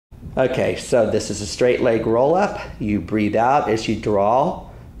Okay, so this is a straight leg roll up. You breathe out as you draw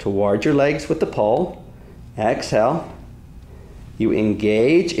toward your legs with the pole. Exhale. You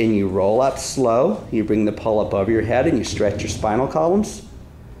engage and you roll up slow. You bring the pole up over your head and you stretch your spinal columns.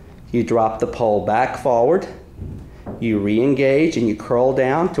 You drop the pole back forward. You re-engage and you curl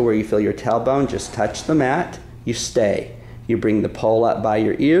down to where you feel your tailbone just touch the mat. You stay. You bring the pole up by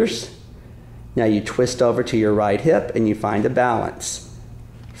your ears. Now you twist over to your right hip and you find a balance.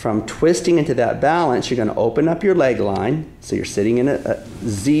 From twisting into that balance, you're going to open up your leg line. So you're sitting in a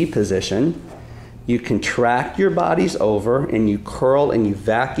Z position. You contract your bodies over and you curl and you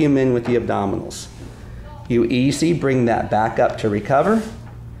vacuum in with the abdominals. You easy bring that back up to recover.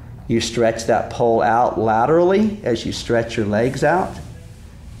 You stretch that pole out laterally as you stretch your legs out.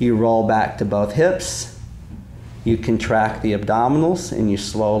 You roll back to both hips. You contract the abdominals and you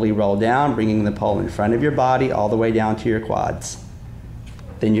slowly roll down, bringing the pole in front of your body all the way down to your quads.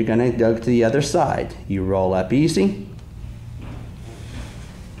 Then you're going to go to the other side. You roll up easy.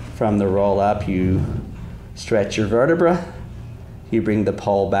 From the roll up, you stretch your vertebra. You bring the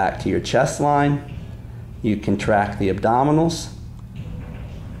pole back to your chest line. You contract the abdominals.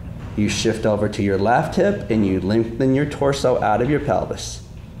 You shift over to your left hip and you lengthen your torso out of your pelvis.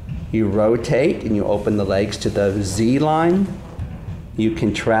 You rotate and you open the legs to the Z line. You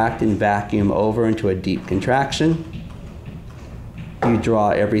contract and vacuum over into a deep contraction. You draw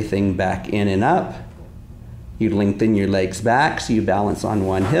everything back in and up. You lengthen your legs back so you balance on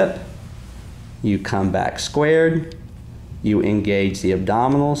one hip. You come back squared. You engage the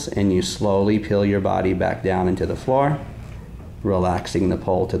abdominals and you slowly peel your body back down into the floor, relaxing the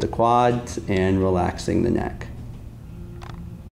pole to the quads and relaxing the neck.